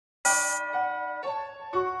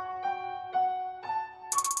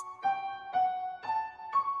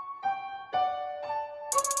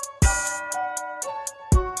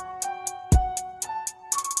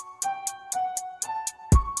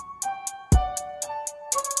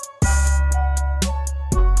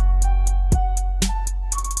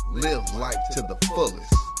live life to the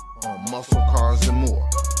fullest on muscle cars and more.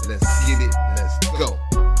 Let's get it, let's go.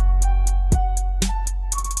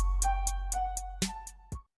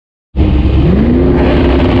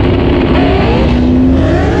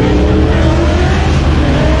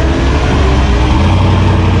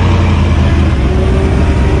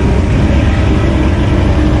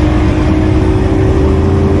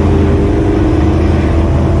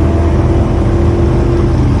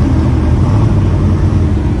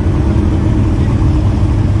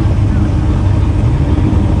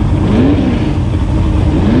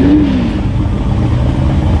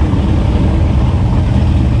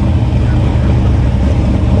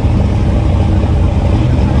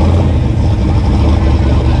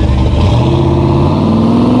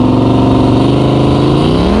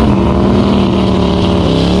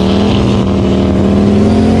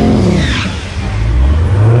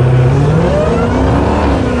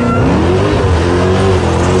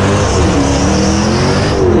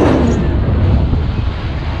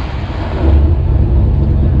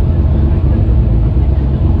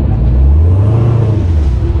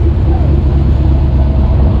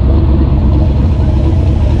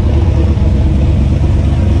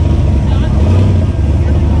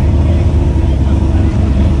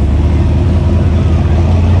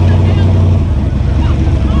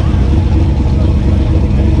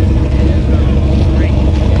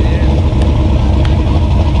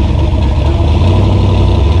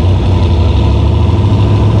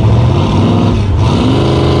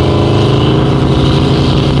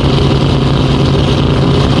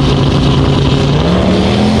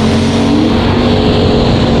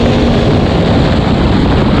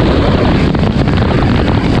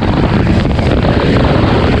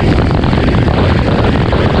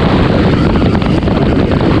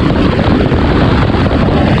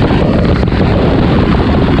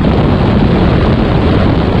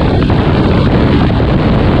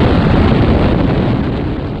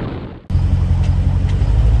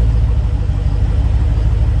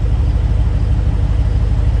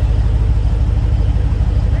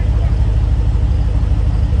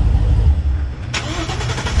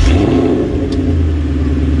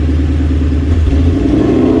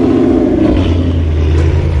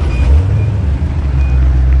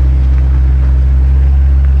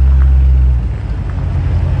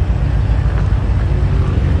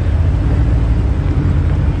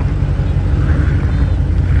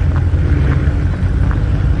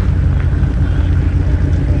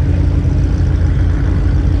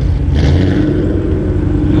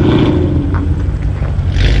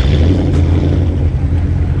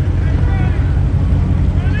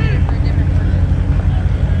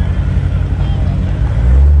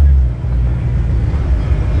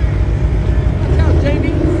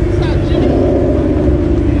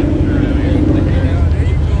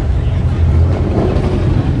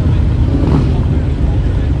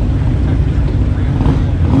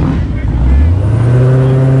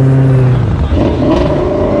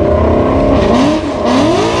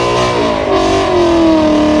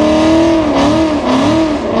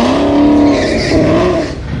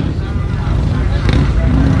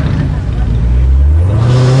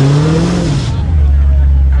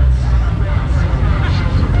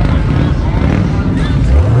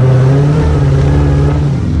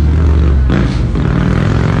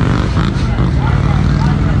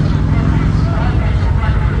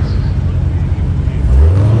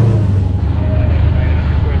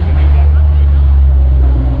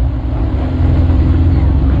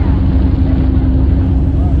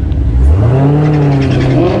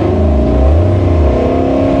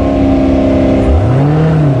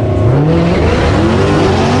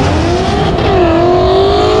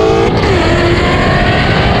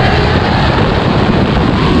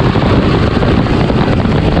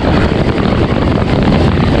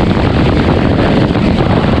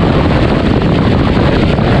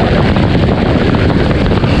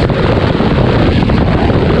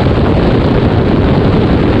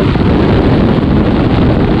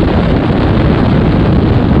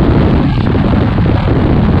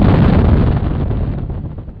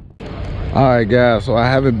 All right guys, so I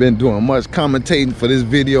haven't been doing much commentating for this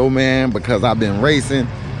video, man, because I've been racing.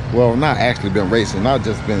 Well, not actually been racing, I've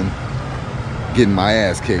just been getting my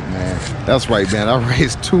ass kicked, man. That's right, man. I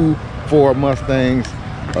raced 2 Ford Mustangs,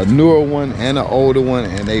 a newer one and an older one,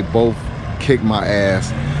 and they both kicked my ass.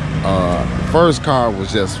 The first car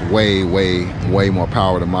was just way more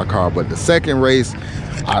power than my car, but the second race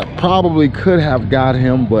I probably could have got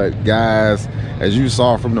him, but guys, as you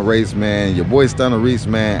saw from the race, man, your boy STUNNA REESE,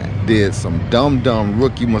 man, did some dumb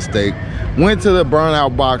rookie mistake. Went to the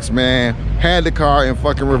burnout box, man, had the car in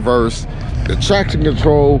fucking reverse. the traction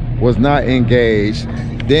control was not engaged.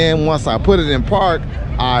 Then once I put it in park,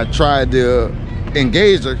 I tried to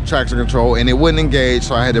engage the traction control and it wouldn't engage,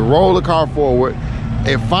 so I had to roll the car forward.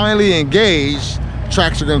 It finally engaged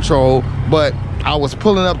traction control, but I was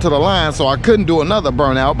pulling up to the line, so I couldn't do another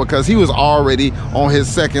burnout because he was already on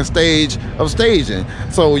his second stage of staging.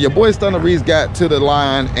 So your boy Stunna REESE got to the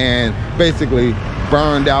line and basically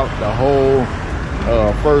burned out the whole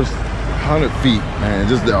first 100 feet, man,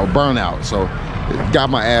 just a burnout. So got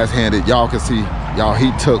my ass handed. Y'all can see, y'all,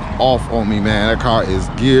 he took off on me, man. That car is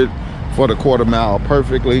geared for the quarter mile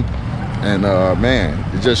perfectly. And man,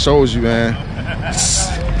 it just shows you, man,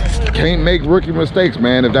 can't make rookie mistakes,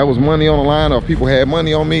 man. If that was money on the line or if people had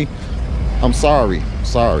money on me, I'm sorry,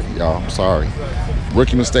 y'all, I'm sorry.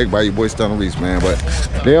 Rookie mistake by your boy Stunna REESE, man.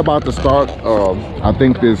 But they're about to start, I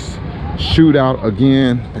think, this shootout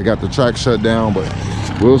again. They got the track shut down, but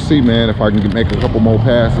we'll see, man, if I can make a couple more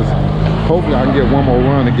passes. Hopefully I can get one more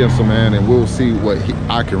run against him, man, and we'll see what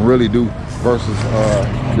I can really do versus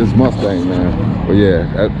this Mustang, man. But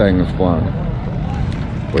yeah, that thing is flying.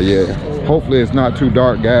 But yeah, hopefully it's not too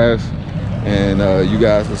dark, guys, and you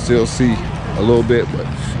guys can still see a little bit. But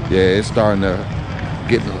yeah, it's starting to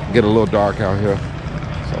get a little dark out here.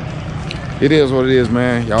 So it is what it is,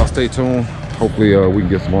 man. Y'all stay tuned. Hopefully we can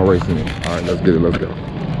get some more racing in. All right, let's get it. Let's go.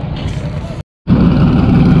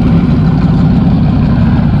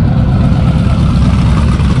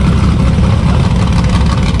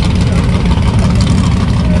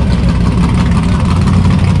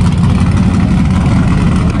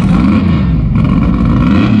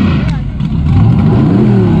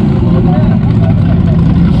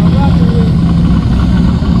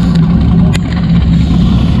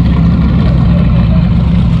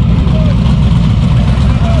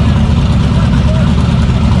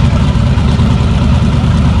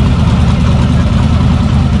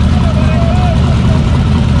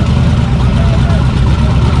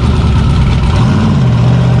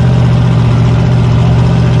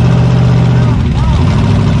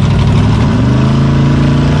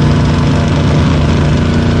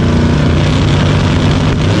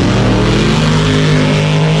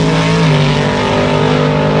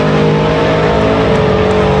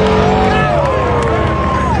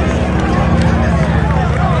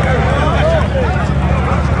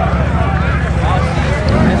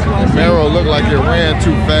 Like it ran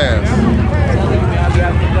too fast.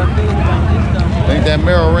 I think that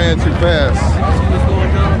mirror ran too fast.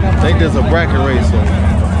 I think there's a bracket race. So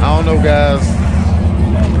I don't know, guys.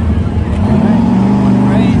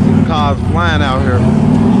 Cars flying out here.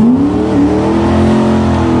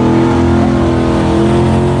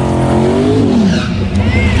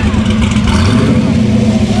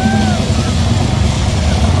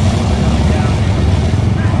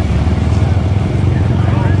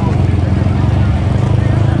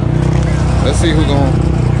 Let's see who's gonna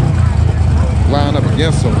line up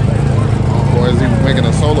against him. Or is he making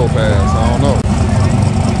a solo pass? I don't know.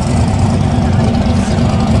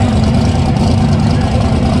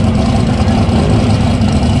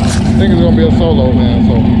 I think it's gonna be a solo, man,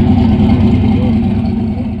 so.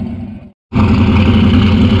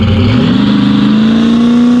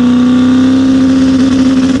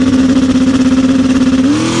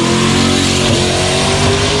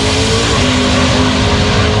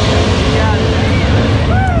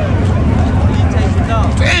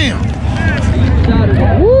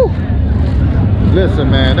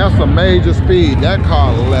 Listen, man, that's a major speed. That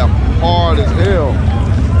car left hard as hell.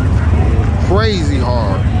 Crazy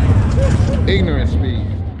hard. Ignorant speed.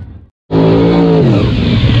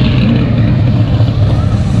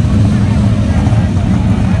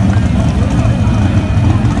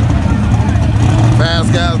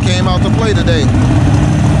 Fast guys came out to play today.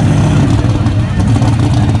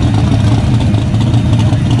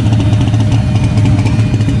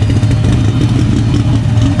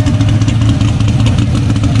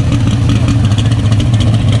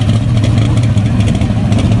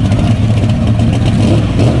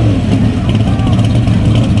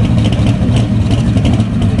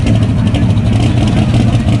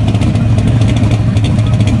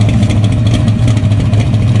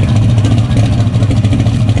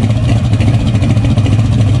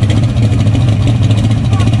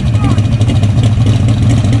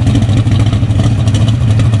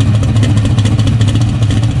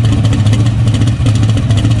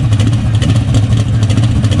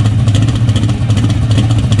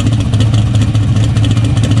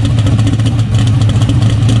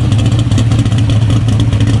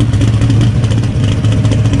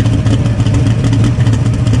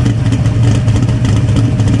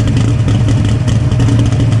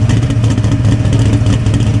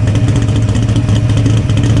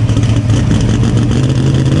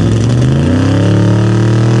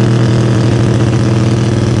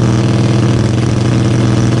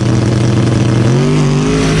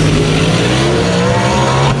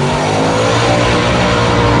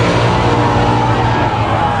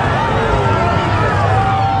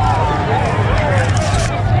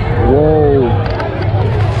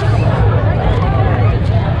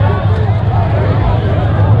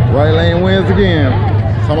 again.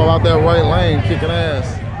 Something about that right lane kicking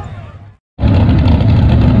ass.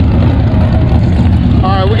 All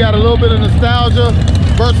right, we got a little bit of nostalgia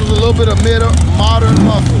versus a little bit of modern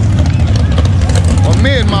muscle. Or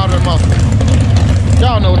mid-modern muscle.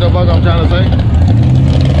 Y'all know what the fuck I'm trying to say.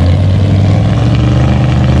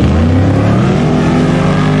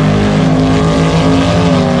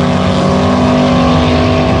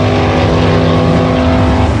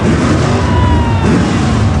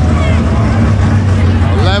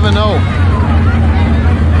 No,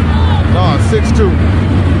 6-2.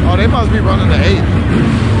 Oh, they must be running the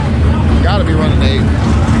 8. Gotta be running the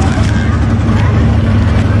 8.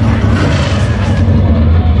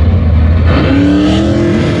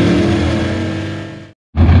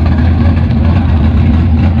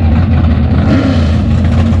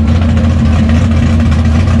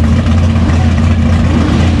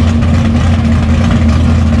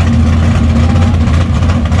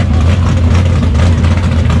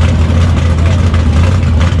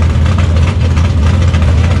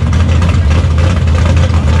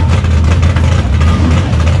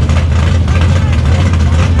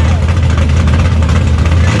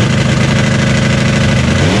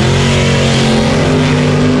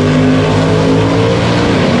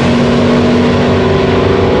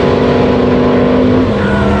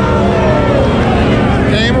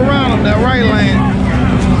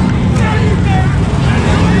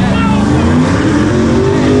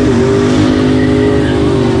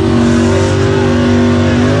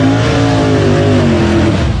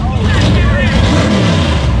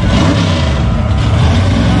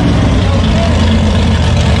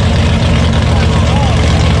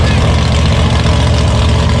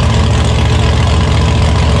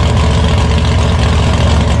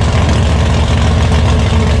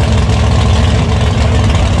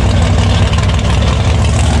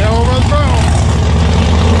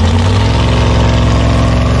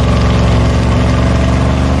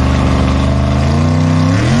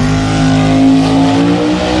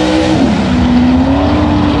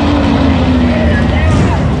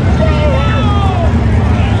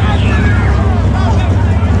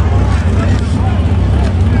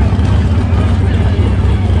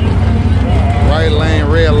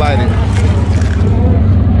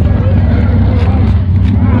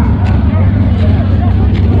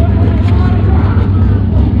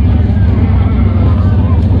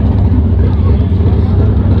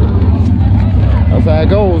 That's how it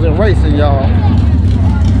goes in racing, y'all.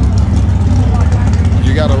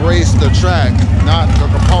 You gotta race the track, not the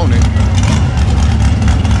component.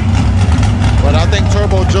 But I think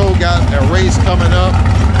Turbo Joe got a race coming up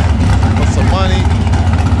for some money.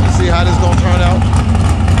 Let's see how this gonna turn out.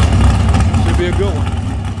 Should be a good one.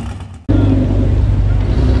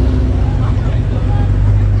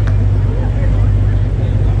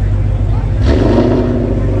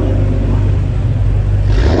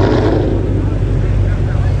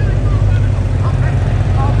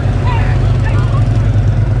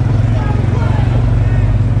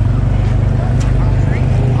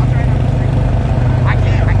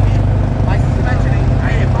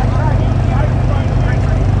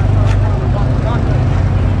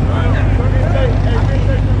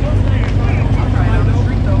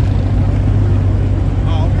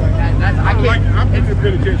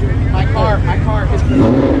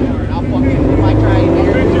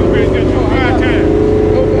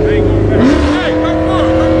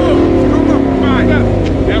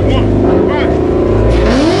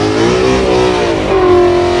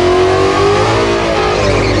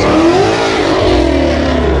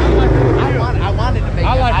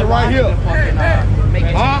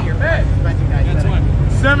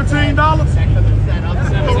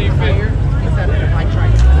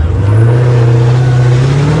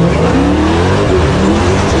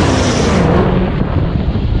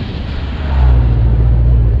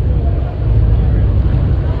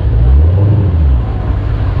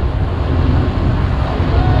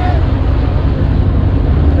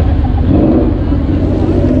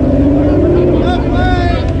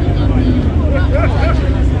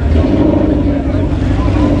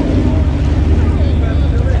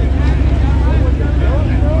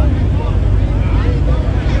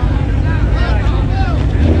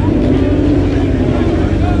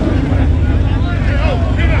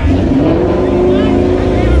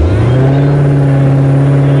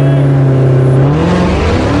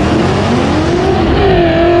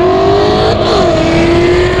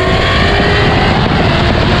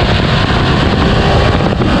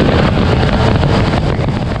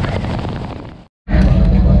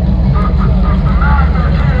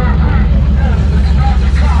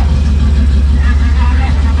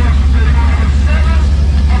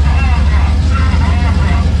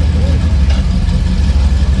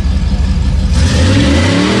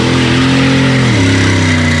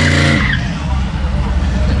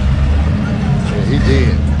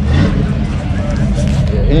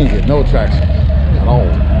 ain't get no traction at all.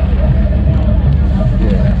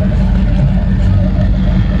 Yeah.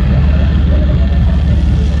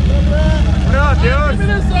 What up, dude? Give me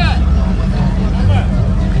this side.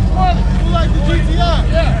 Who like the GTR?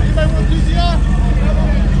 Yeah. Anybody want GTR?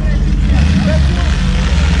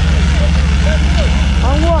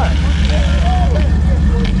 On what?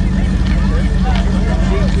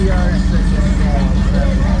 GTR 6.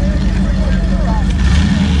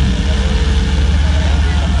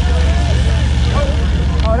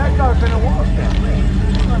 Oh, that car's been a walk then.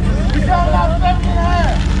 We got it out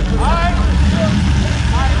 7.5. All right.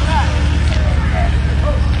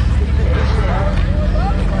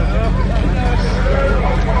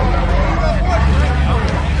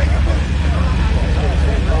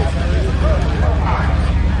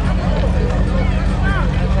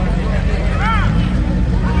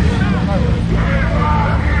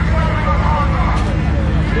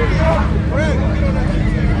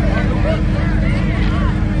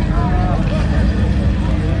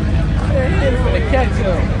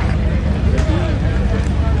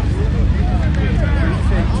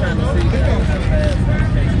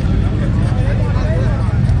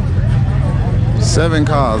 Seven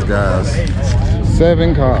cars, guys.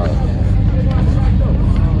 7 cars.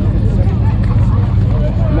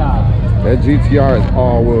 That GTR is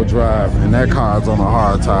all-wheel drive, and that car is on a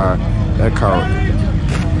hard tire. That car.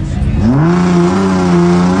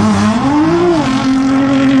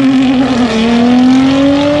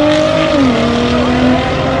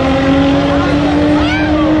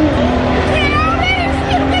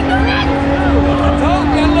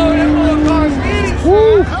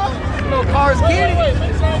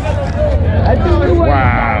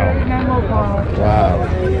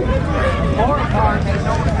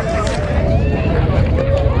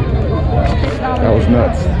 That was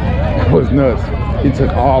nuts. That was nuts. He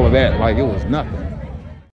took all of that like it was nothing.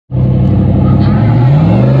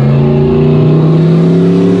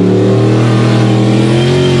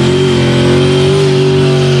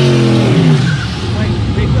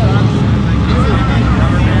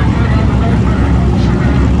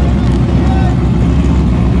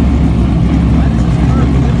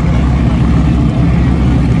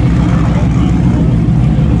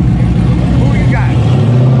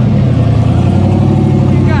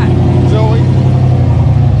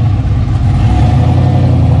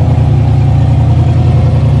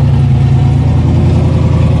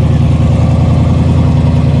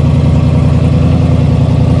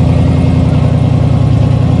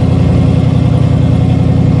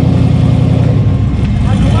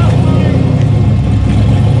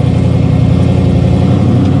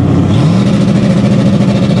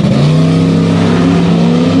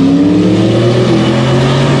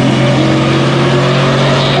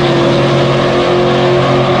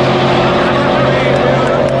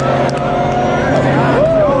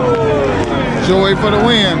 Joy for the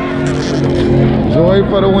win. Joy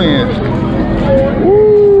for the win.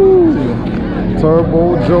 Woo!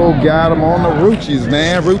 Turbo Joe got him on the Ruchis,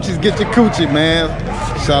 man. Ruchis, get your coochie, man.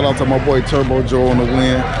 Shout out to my boy Turbo Joe on the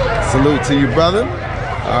win. Salute to you, brother.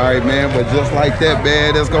 All right, man. But just like that,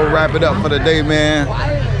 man, let's go wrap it up for the day, man.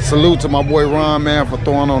 Salute to my boy Ron, man, for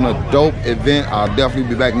throwing on a dope event. I'll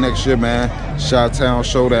definitely be back next year, man. Chi-Town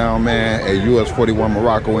Showdown, man, at US 41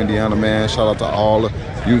 Morocco, Indiana, man. Shout out to all the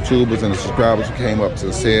YouTubers and the subscribers who came up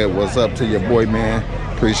to say what's up to your boy, man.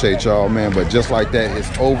 Appreciate y'all, man. But just like that,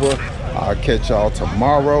 it's over. I'll catch y'all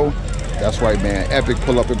tomorrow. That's right, man. Epic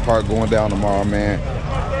pull-up in park going down tomorrow, man,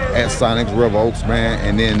 at Sonic's River Oaks, man.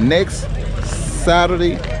 And then next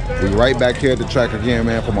Saturday, we right back here at the track again,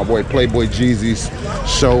 man, for my boy Playboy Jeezy's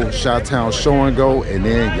show, Chi-Town Show and Go. And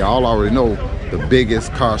then y'all already know the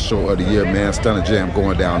biggest car show of the year, man, Stunna Jam,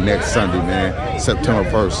 going down next Sunday, man, September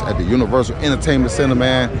 1st at the Universal Entertainment Center,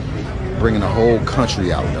 man, bringing the whole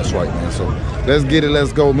country out. That's right, man. So let's get it,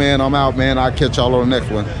 let's go, man. I'm out, man. I'll catch y'all on the next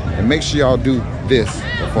one. And make sure y'all do this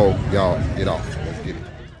before y'all get off. Let's get it.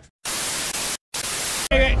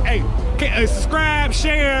 Hey, subscribe,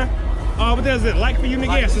 share. What does it? Like for you,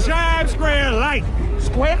 nigga. Yeah, subscribe, square, like.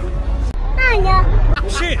 Square?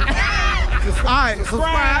 Shit. Alright,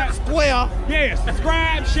 subscribe, square. Yeah,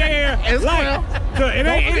 subscribe, share, and like. So it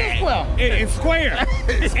ain't square.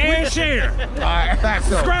 It's and share. Alright,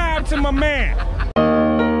 Subscribe to my man.